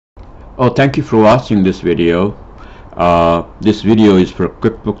Oh, thank you for watching this video. This video is for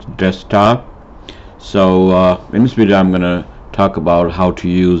QuickBooks Desktop. So in this video I'm going to talk about how to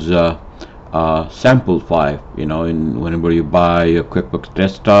use sample file. Whenever you buy a QuickBooks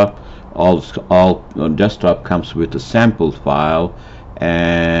Desktop, all desktop comes with a sample file,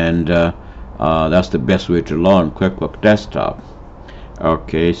 and that's the best way to learn QuickBooks Desktop.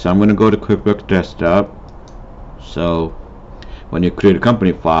 Okay, so I'm going to go to QuickBooks Desktop. So when you create a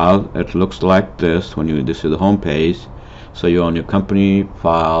company file, it looks like this. This is the home page. So you're on your company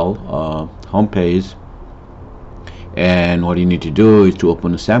file home page, and what you need to do is to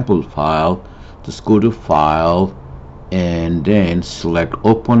open a sample file. Just go to File and then select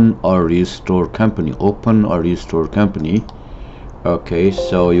Open or Restore Company. Open or Restore Company. Okay,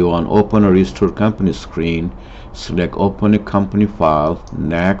 so you're on Open or Restore Company screen. Select Open a company file.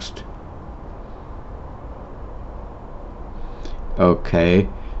 Next. Okay,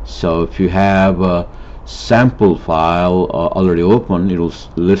 so if you have a sample file already open, it will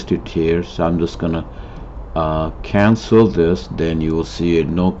list it here. So I'm just gonna cancel this. Then you will see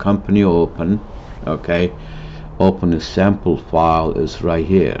no company open. Okay, open a sample file is right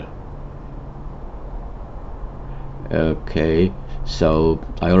here. Okay, so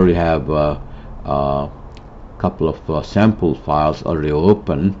I already have a couple of sample files already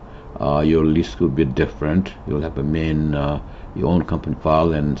open. Your list could be different. You'll have a main your own company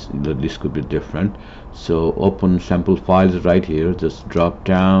file, and the list could be different. So open sample files right here. Just drop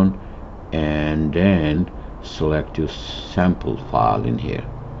down and then select your sample file in here,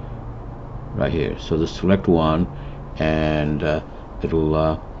 right here. So just select one, and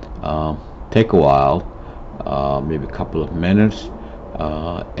it'll take a while, maybe a couple of minutes,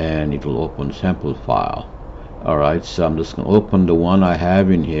 and it will open sample file. Alright, so I'm just going to open the one I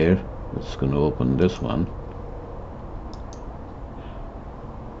have in here. I'm just going to open this one.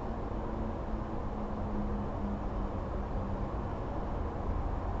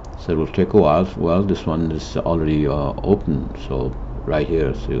 So it will take a while. Well, this one is already open, so right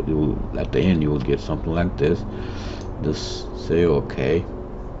here. So at the end you will get something like this. Just say OK.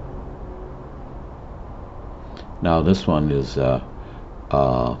 Now this one is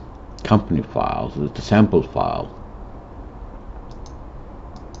company files. It's the sample file.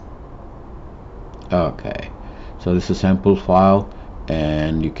 Okay, so this is a sample file,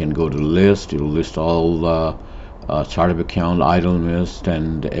 and you can go to list. It will list all chart of account, item list,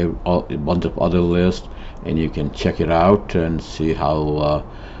 and a bunch of other lists, and you can check it out and see how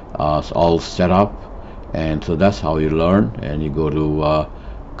it's all set up. And so that's how you learn. And you go to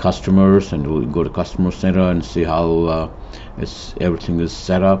customers, and we'll go to Customer Center and see how everything is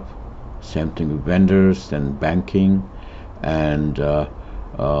set up. Same thing with vendors and banking, and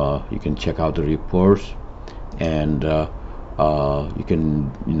you can check out the reports, and you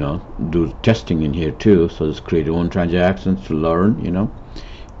can do testing in here too. So just create your own transactions to learn,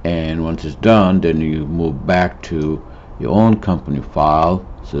 and once it's done, then you move back to your own company file.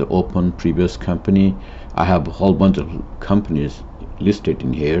 So open previous company. I have a whole bunch of companies listed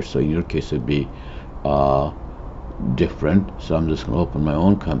in here, so in your case it'd be different. So I'm just going to open my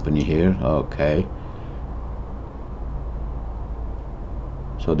own company here. Okay,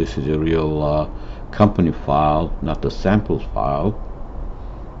 so this is a real company file, not the sample file.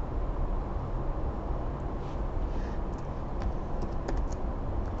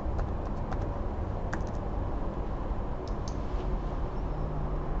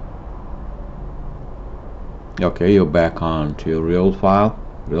 Okay, you're back on to your real file,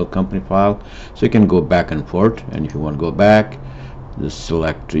 real company file. So you can go back and forth, and if you want to go back, just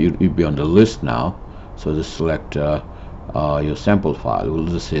select, you'll be on the list now. So just select your sample file. We'll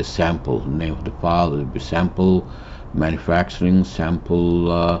just say sample. The name of the file will be sample manufacturing,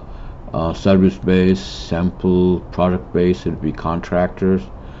 sample service base, sample product base. It would be contractors.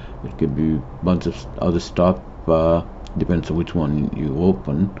 It could be a bunch of other stuff. Depends on which one you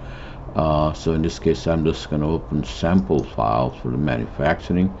open. So in this case, I'm just going to open sample files for the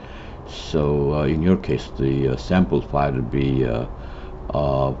manufacturing. So in your case, the sample file would be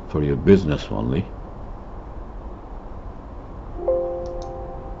for your business only.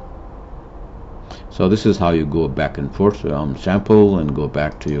 So this is how you go back and forth on sample and go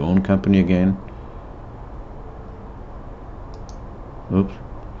back to your own company again. Oops.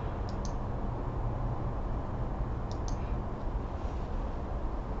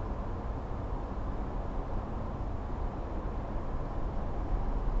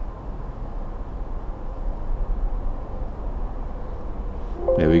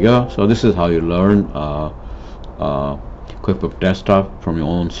 There we go. So this is how you learn QuickBooks Desktop from your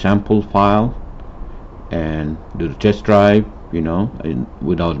own sample file, and do the test drive.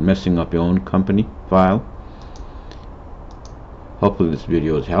 without messing up your own company file. Hopefully this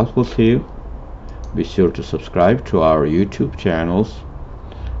video is helpful to you. Be sure to subscribe to our YouTube channels.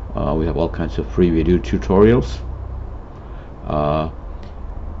 We have all kinds of free video tutorials.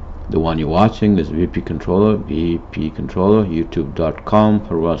 The one you're watching is VP Controller, youtube.com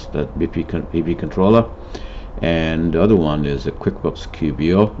for us, that VP Controller. And the other one is a QuickBooks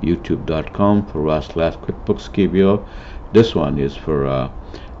QBO, youtube.com/QuickBooks QBO. This one is for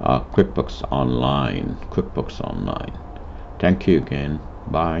QuickBooks Online. Thank you again.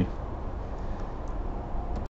 Bye.